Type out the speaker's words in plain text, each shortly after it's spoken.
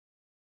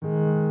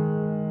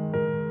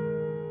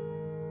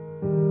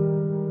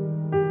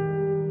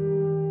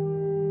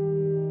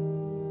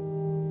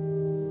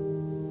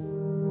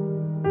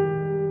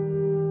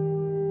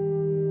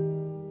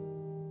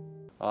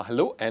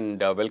Hello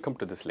and welcome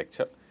to this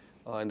lecture.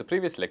 In the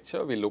previous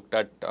lecture, we looked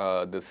at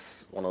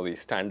this one of the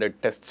standard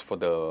tests for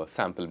the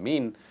sample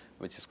mean,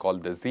 which is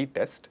called the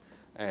z-test.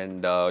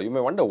 And you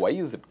may wonder why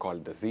is it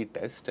called the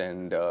z-test,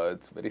 and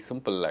it's very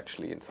simple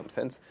actually in some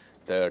sense.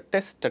 The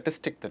test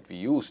statistic that we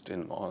used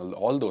in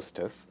all those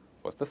tests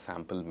was the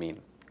sample mean,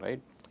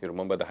 right? You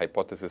remember the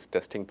hypothesis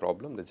testing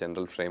problem. The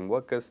general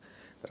framework is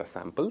there are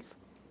samples,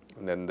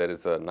 and then there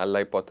is a null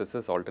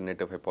hypothesis,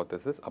 alternative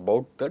hypothesis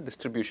about the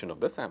distribution of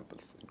the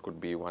samples. It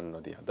could be one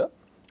or the other.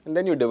 And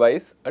then you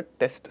devise a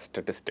test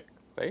statistic,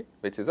 right,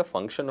 which is a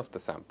function of the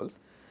samples.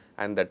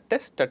 And the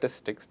test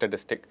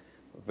statistic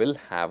will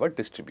have a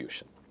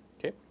distribution.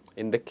 Okay.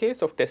 In the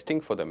case of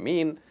testing for the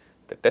mean,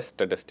 the test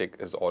statistic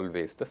is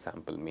always the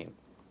sample mean.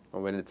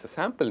 Now, when it's a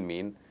sample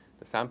mean,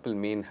 the sample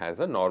mean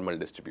has a normal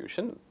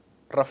distribution,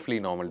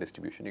 roughly normal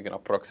distribution. You can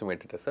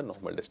approximate it as a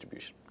normal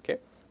distribution, okay,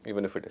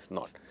 even if it is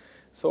not.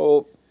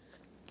 So,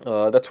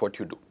 that is what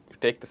you do. You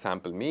take the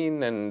sample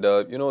mean and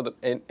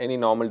any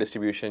normal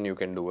distribution you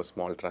can do a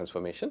small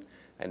transformation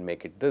and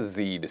make it the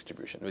z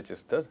distribution, which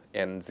is the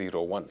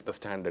n01, the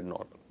standard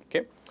normal.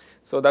 Okay.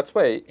 So, that is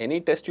why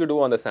any test you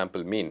do on the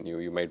sample mean,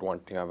 you might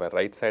want to have a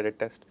right sided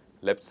test,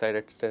 left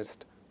sided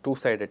test, two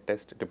sided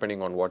test,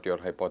 depending on what your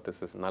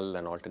hypothesis null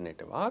and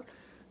alternative are.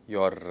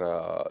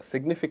 Your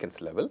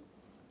significance level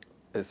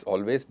is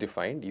always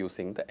defined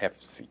using the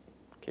FC.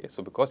 Okay.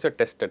 So, because your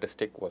test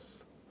statistic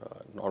was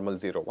normal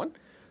 0, 1,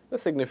 the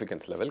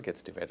significance level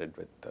gets divided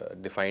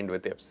with defined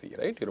with FC,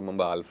 right? You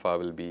remember alpha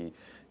will be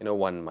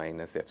 1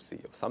 minus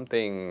FC of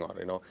something,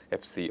 or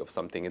FC of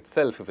something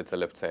itself if it's a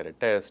left sided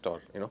test, or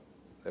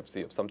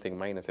FC of something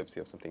minus FC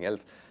of something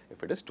else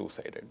if it is two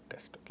sided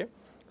test. Okay.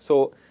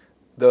 So,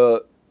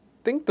 the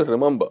thing to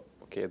remember,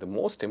 okay, the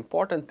most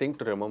important thing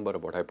to remember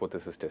about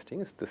hypothesis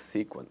testing is this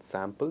sequence: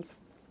 samples,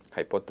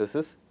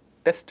 hypothesis,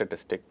 test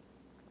statistic,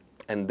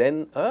 and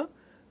then a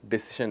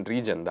decision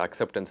region, the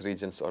acceptance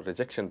regions or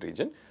rejection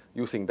region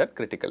using that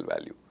critical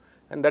value.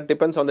 And that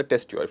depends on the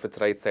test you are. If it's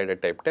right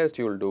sided type test,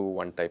 you will do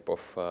one type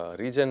of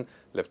region,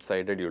 left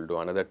sided you will do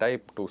another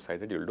type, two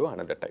sided you will do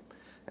another type.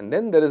 And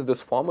then there is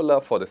this formula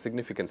for the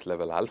significance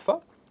level alpha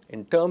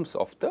in terms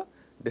of the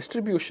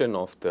distribution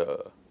of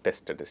the test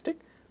statistic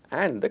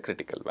and the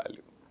critical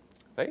value,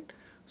 right.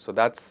 So,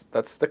 that's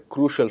the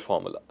crucial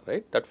formula,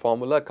 right. That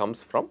formula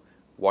comes from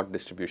what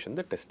distribution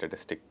the test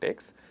statistic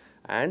takes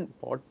and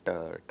what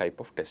type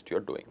of test you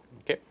are doing.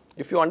 Okay.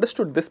 If you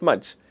understood this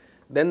much,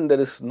 then there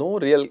is no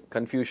real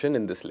confusion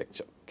in this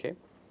lecture. Okay.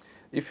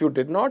 If you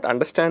did not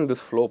understand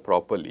this flow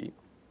properly,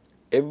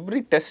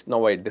 every test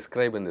now I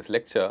describe in this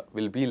lecture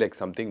will be like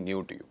something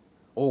new to you.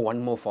 Oh,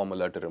 one more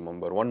formula to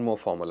remember, one more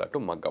formula to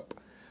mug up,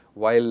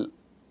 while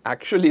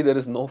actually there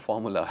is no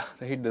formula,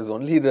 right. There is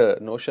only the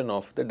notion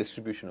of the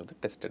distribution of the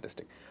test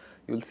statistic.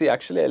 You will see,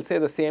 actually I will say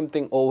the same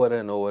thing over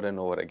and over and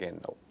over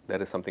again now.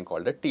 There is something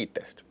called a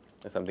t-test.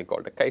 There's something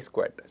called a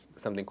chi-square test,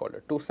 something called a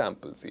two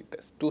sample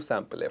z-test, two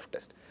sample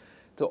f-test.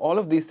 So, all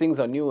of these things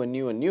are new and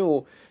new and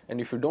new, and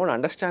if you do not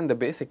understand the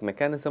basic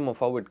mechanism of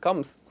how it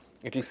comes,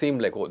 it will seem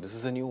like, oh, this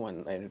is a new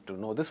one, I need to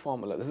know this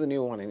formula, this is a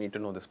new one, I need to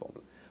know this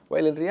formula.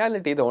 While in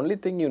reality, the only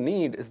thing you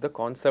need is the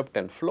concept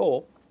and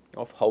flow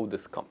of how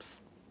this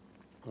comes.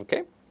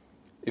 Okay?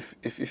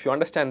 If you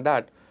understand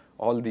that,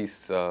 all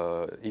these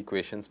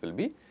equations will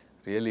be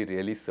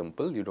really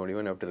simple. You do not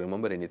even have to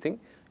remember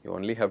anything, you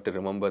only have to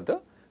remember the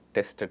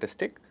test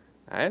statistic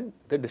and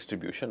the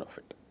distribution of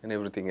it, and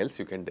everything else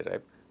you can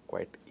derive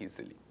quite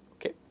easily.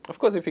 Okay. Of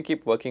course, if you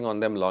keep working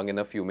on them long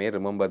enough, you may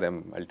remember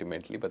them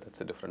ultimately, but that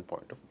is a different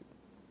point of view.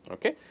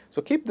 Okay.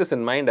 So, keep this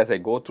in mind as I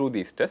go through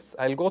these tests.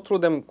 I will go through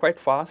them quite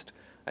fast.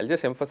 I will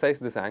just emphasize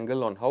this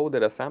angle on how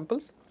there are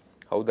samples,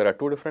 how there are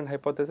two different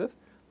hypotheses,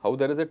 how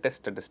there is a test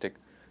statistic,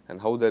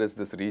 and how there is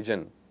this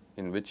region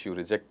in which you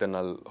reject the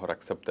null or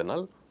accept the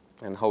null,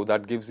 and how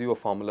that gives you a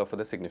formula for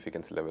the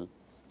significance level,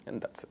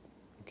 and that is it.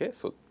 Okay.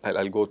 So, I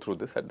will go through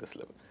this at this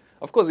level.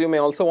 Of course, you may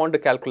also want to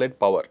calculate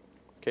power.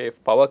 Okay.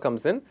 If power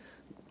comes in,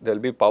 there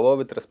will be power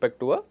with respect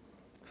to a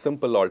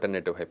simple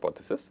alternative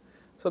hypothesis.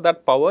 So,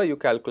 that power you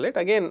calculate,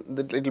 again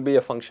it will be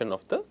a function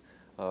of the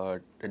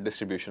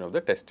distribution of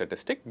the test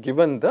statistic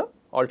given the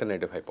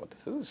alternative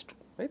hypothesis is true,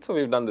 right. So,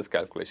 we have done this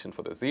calculation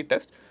for the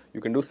z-test.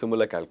 You can do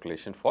similar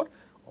calculation for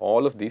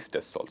all of these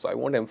tests also. I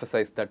will not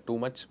emphasize that too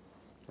much.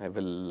 I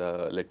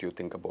will let you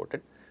think about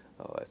it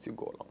as you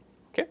go along.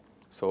 Okay.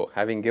 So,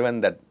 having given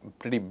that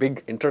pretty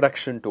big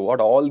introduction to what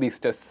all these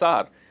tests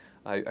are,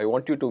 I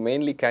want you to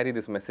mainly carry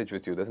this message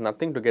with you. There is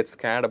nothing to get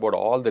scared about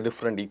all the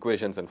different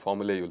equations and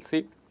formulae you will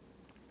see.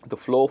 The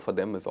flow for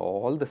them is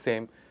all the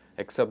same,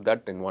 except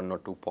that in one or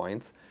two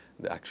points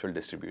the actual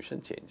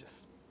distribution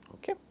changes.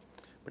 Okay.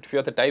 But if you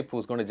are the type who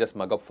is going to just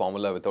mug up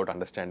formula without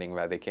understanding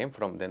where they came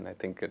from, then I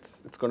think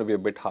it's going to be a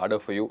bit harder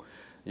for you.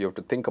 You have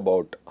to think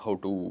about how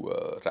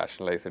to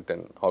rationalize it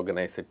and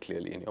organize it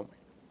clearly in your mind.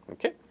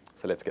 Okay.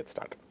 So, let us get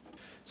started.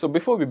 So,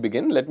 before we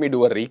begin, let me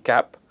do a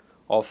recap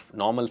of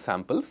normal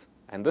samples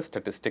and the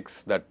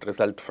statistics that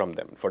result from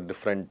them for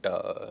different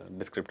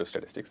descriptive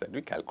statistics that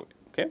we calculate.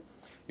 Okay.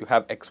 You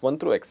have x1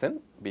 through xn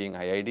being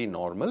IID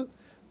normal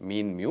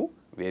mean mu,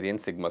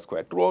 variance sigma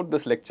square. Throughout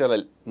this lecture,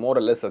 I'll more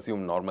or less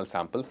assume normal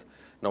samples.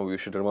 Now you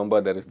should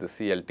remember there is the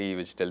CLT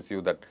which tells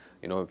you that,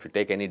 you know, if you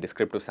take any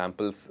descriptive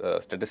samples,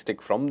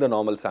 statistic from the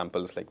normal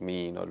samples like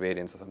mean or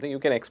variance or something, you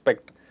can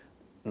expect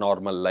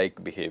normal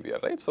like behavior,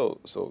 right? So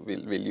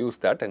we'll use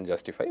that and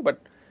justify,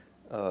 but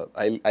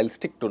I'll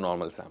stick to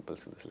normal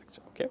samples in this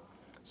lecture, okay?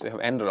 So you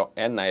have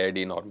n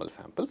IID normal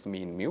samples,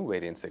 mean mu,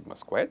 variance sigma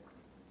squared.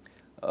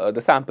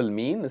 The sample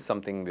mean is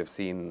something we have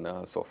seen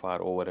so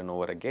far over and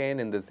over again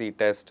in the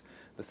z-test.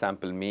 The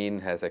sample mean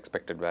has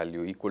expected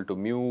value equal to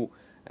mu,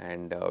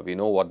 and we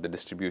know what the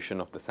distribution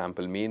of the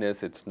sample mean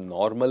is. It's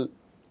normal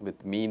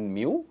with mean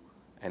mu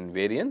and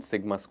variance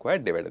sigma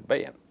squared divided by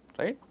n,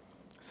 right?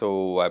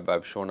 So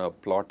I've shown a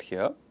plot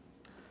here.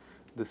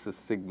 This is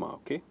sigma,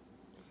 okay?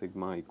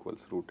 Sigma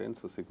equals root n,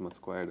 so sigma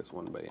squared is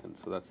 1 by n.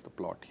 So that's the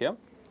plot here.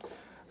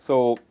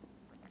 So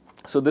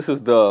this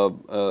is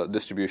the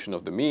distribution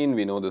of the mean.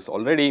 We know this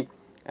already,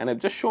 and I've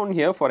just shown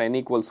here for n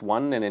equals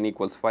 1 and n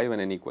equals 5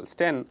 and n equals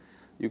 10.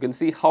 You can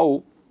see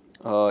how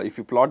if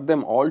you plot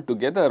them all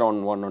together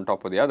on one on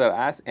top of the other,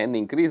 as n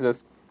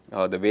increases,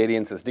 the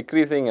variance is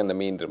decreasing and the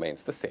mean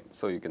remains the same.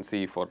 So you can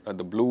see for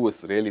the blue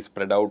is really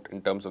spread out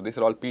in terms of, these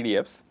are all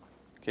PDFs,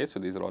 okay? So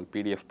these are all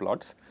PDF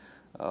plots.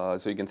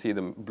 So you can see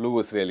the blue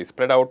is really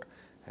spread out,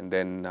 and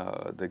then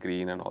the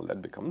green and all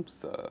that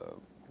becomes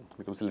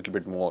a little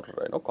bit more,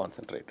 you know,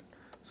 concentrated.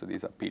 So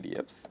these are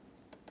PDFs,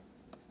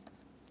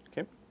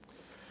 okay?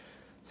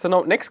 So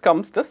now next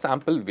comes the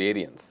sample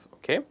variance,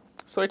 okay?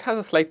 So it has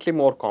a slightly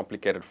more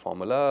complicated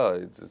formula.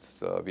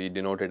 It's we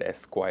denoted S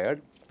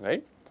squared,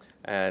 right?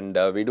 And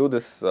we do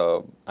this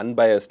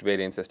unbiased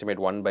variance estimate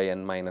 1 by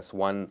n minus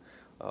 1,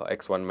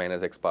 x1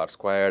 minus x bar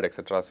squared,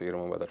 etc. So you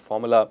remember that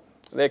formula.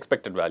 The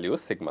expected value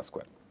is sigma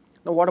squared.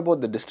 Now what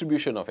about the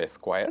distribution of S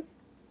squared?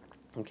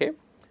 Okay,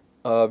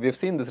 we have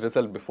seen this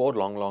result before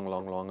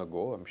long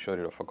ago. I'm sure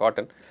you have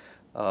forgotten.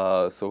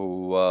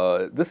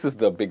 This is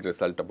the big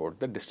result about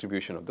the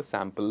distribution of the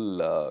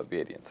sample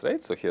variance,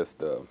 right? So here's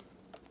the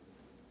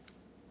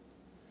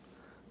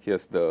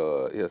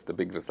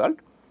big result.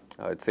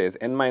 It says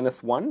n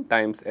minus 1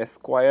 times S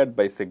squared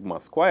by sigma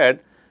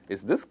squared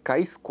is this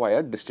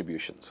chi-squared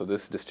distribution. So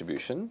this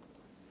distribution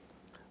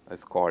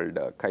is called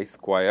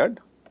chi-squared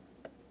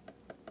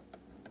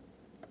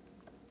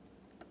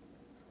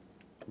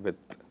with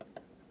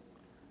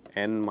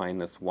n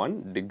minus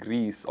 1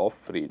 degrees of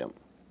freedom.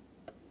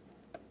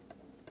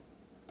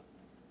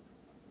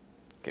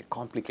 Okay,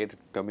 complicated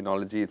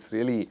terminology. It's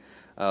really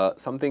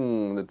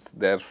something that's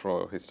there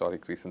for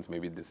historic reasons,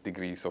 maybe this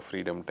degrees of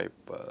freedom type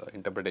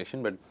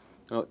interpretation, but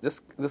you know,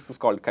 this is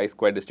called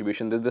chi-square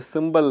distribution. The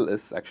symbol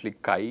is actually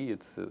chi.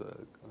 It's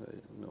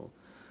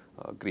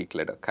Greek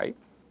letter chi.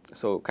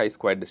 So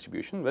chi-square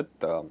distribution with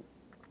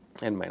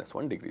n minus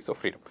 1 degrees of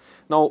freedom.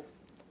 Now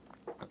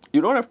you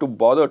don't have to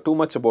bother too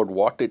much about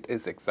what it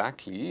is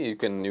exactly. You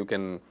can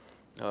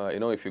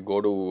if you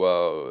go to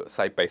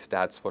SciPy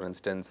stats, for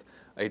instance,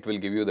 it will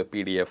give you the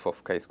PDF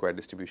of chi-square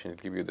distribution, it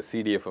will give you the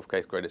CDF of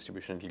chi-square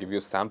distribution, it will give you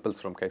samples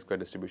from chi-square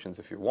distributions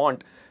if you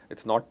want.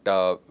 It's not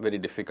very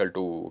difficult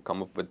to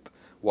come up with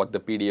what the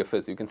PDF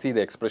is. You can see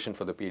the expression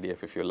for the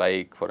PDF if you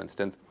like, for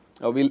instance.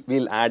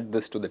 We'll add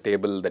this to the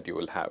table that you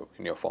will have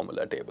in your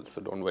formula table,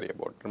 so don't worry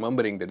about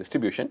remembering the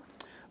distribution.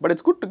 But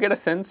it's good to get a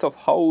sense of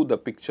how the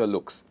picture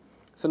looks.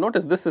 So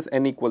notice this is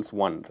n equals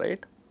 1,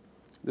 right?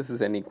 This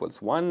is n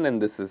equals 1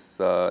 and this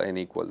is n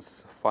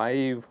equals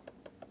 5,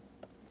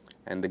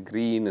 and the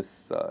green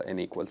is n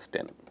equals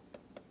 10.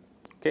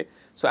 Okay.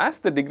 So as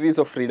the degrees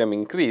of freedom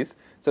increase,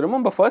 so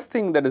remember, first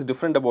thing that is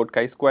different about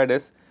chi-squared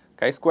is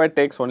chi-squared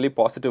takes only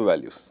positive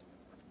values,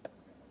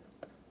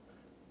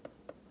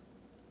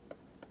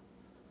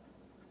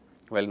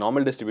 while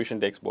normal distribution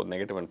takes both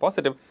negative and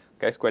positive.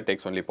 Chi-squared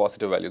takes only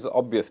positive values,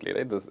 obviously,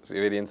 right? This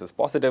variance is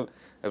positive,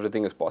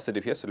 everything is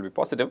positive here, so it will be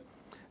positive.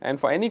 And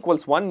for n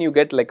equals 1, you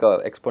get like a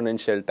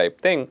exponential type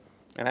thing,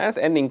 and as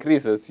n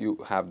increases,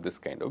 you have this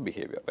kind of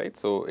behavior, right?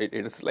 So it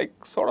is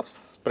like sort of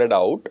spread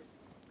out.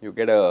 You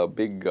get a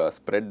big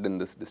spread in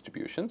this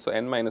distribution. So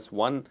n minus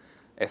 1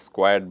 S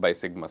squared by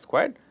sigma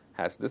squared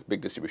has this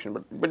big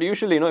distribution. But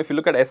usually, if you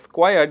look at S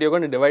squared, you're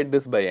going to divide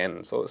this by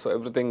n. So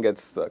everything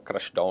gets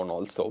crushed down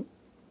also.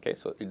 Okay,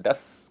 so it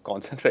does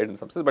concentrate in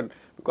some sense, but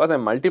because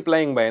I'm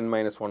multiplying by n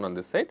minus 1 on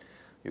this side,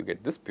 you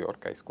get this pure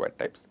chi-squared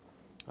types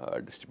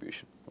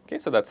distribution. Okay,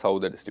 so that's how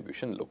the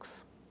distribution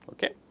looks.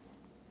 Okay.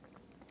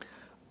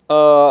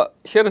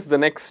 Here is the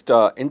next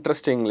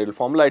interesting little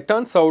formula. It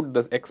turns out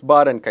this x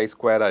bar and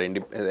chi-square are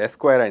S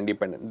square are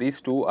independent.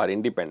 These two are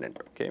independent.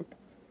 Okay,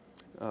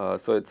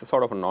 so it's a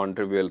sort of a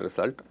non-trivial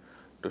result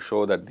to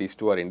show that these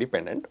two are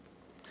independent.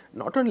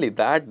 Not only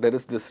that, there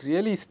is this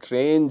really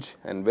strange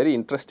and very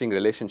interesting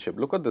relationship.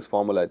 Look at this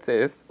formula. It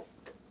says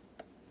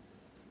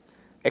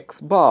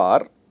x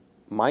bar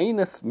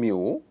minus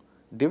mu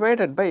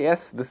divided by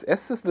S. This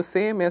S is the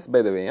same S,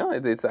 by the way. Yeah?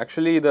 It's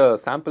actually the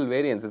sample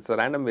variance. It's a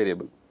random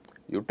variable.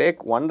 You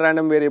take one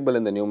random variable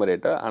in the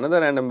numerator, another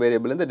random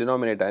variable in the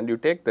denominator, and you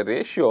take the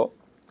ratio,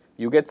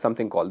 you get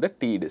something called the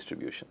T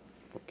distribution.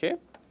 Okay.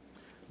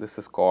 This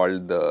is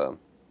called the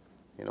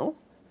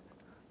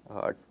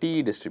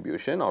t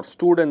distribution, or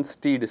student's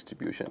t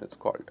distribution it is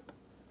called,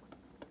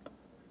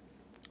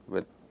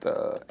 with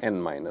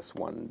n minus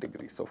 1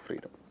 degrees of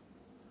freedom.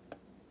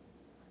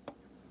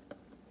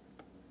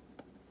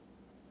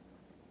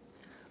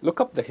 Look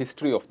up the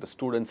history of the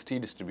student's t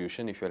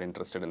distribution if you are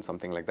interested in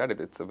something like that.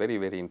 It's a very,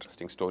 very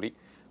interesting story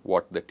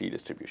what the t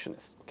distribution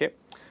is. Okay.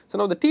 So,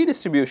 now the t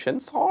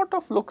distribution sort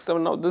of looks,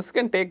 now this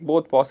can take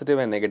both positive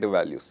and negative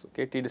values.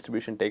 Okay. T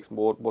distribution takes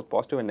both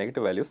positive and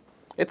negative values.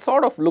 It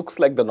sort of looks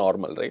like the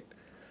normal, right.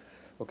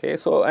 Okay.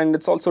 So, and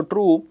it's also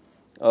true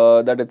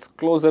that it's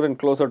closer and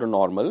closer to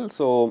normal.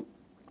 So,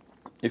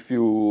 if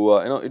you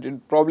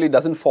it probably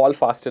doesn't fall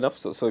fast enough.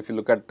 So, if you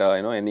look at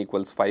n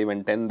equals 5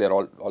 and 10, they are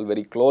all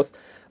very close,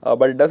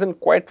 but it doesn't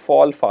quite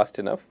fall fast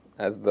enough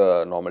as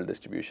the normal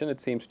distribution.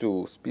 It seems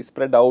to be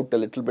spread out a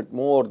little bit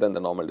more than the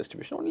normal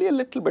distribution, only a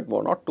little bit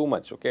more, not too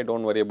much. Okay,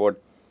 don't worry about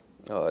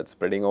it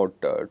spreading out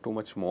too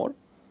much more.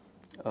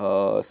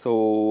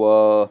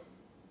 So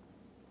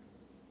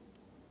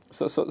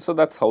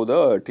that's how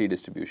the t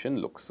distribution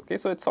looks. Okay,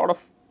 so it sort of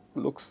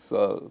looks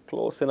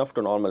close enough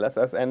to normal.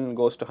 As n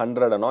goes to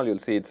 100 and all, you'll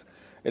see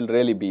it'll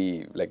really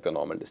be like the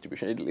normal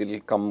distribution. It'll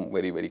come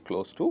very, very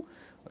close to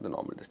the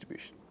normal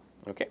distribution.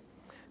 Okay.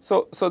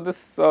 So this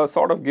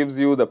sort of gives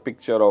you the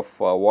picture of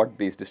what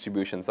these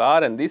distributions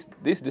are, and these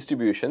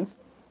distributions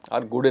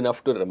are good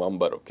enough to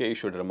remember. Okay, you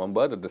should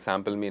remember that the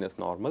sample mean is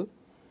normal.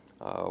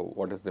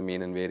 What is the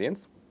mean and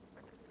variance?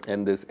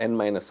 And this n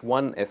minus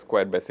 1 s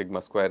squared by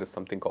sigma square is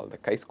something called the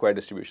chi-square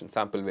distribution.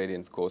 Sample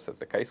variance goes as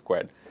the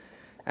chi-squared.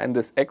 And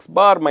this x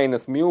bar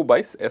minus mu by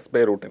s by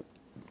root n.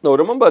 Now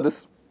remember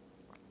this,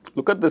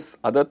 look at this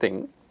other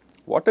thing.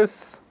 What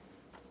is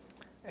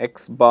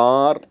x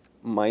bar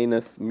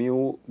minus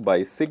mu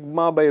by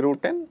sigma by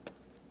root n?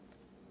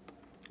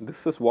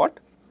 This is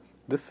what?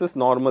 This is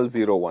normal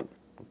 0, 1.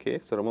 Okay,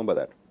 so remember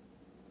that.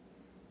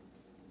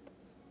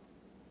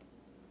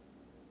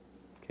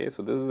 Okay,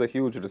 so this is a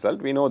huge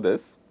result. We know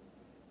this.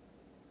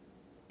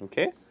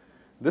 Okay,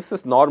 this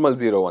is normal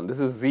 0, 1. This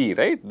is z,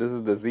 right? This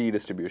is the z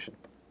distribution.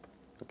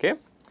 Okay.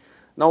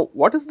 Now,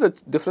 what is the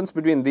difference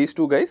between these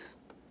two guys?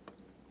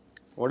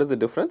 What is the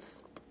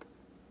difference?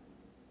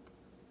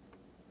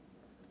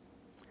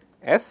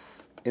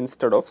 S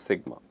instead of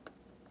sigma.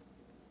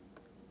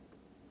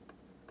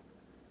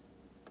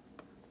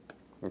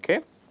 Okay.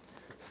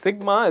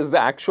 Sigma is the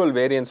actual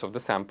variance of the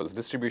samples,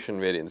 distribution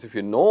variance. If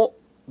you know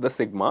the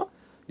sigma,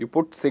 you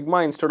put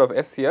sigma instead of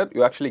S here,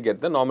 you actually get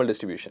the normal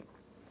distribution,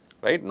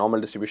 right? Normal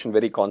distribution,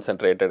 very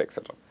concentrated,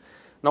 etc.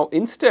 Now,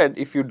 instead,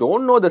 if you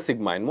don't know the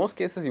sigma, in most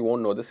cases you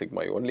won't know the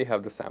sigma, you only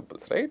have the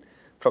samples, right?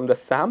 From the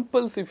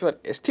samples, if you are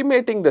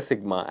estimating the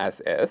sigma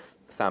as S,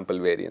 sample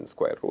variance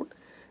square root,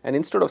 and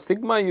instead of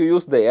sigma you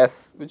use the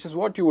S, which is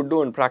what you would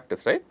do in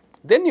practice, right?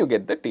 Then you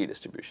get the t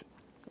distribution.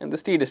 And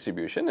this t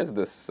distribution is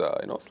this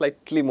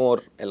slightly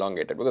more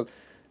elongated,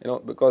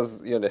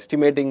 because you're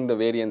estimating the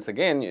variance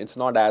again, it's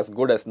not as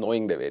good as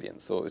knowing the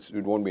variance. So,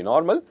 it won't be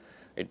normal.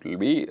 It will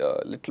be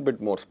a little bit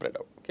more spread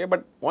out. Okay,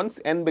 but once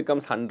n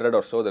becomes 100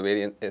 or so, the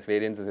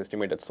variance is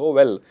estimated so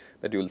well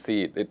that you will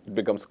see it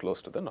becomes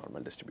close to the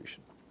normal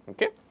distribution.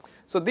 Okay,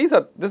 so this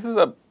is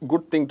a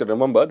good thing to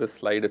remember. This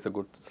slide is a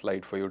good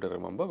slide for you to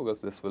remember,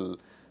 because this will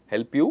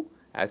help you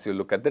as you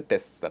look at the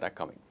tests that are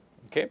coming.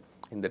 Okay,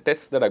 in the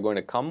tests that are going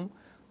to come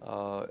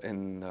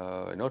in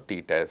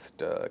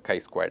t-test,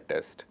 chi-square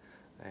test,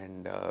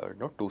 and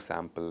 2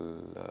 sample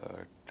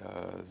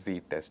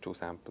z-test, 2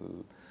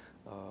 sample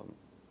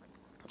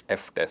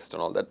f-test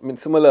and all that. I mean,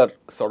 similar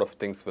sort of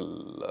things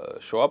will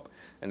show up,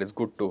 and it's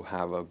good to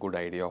have a good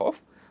idea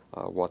of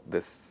what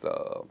this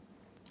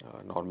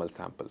normal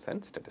samples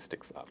and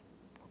statistics are.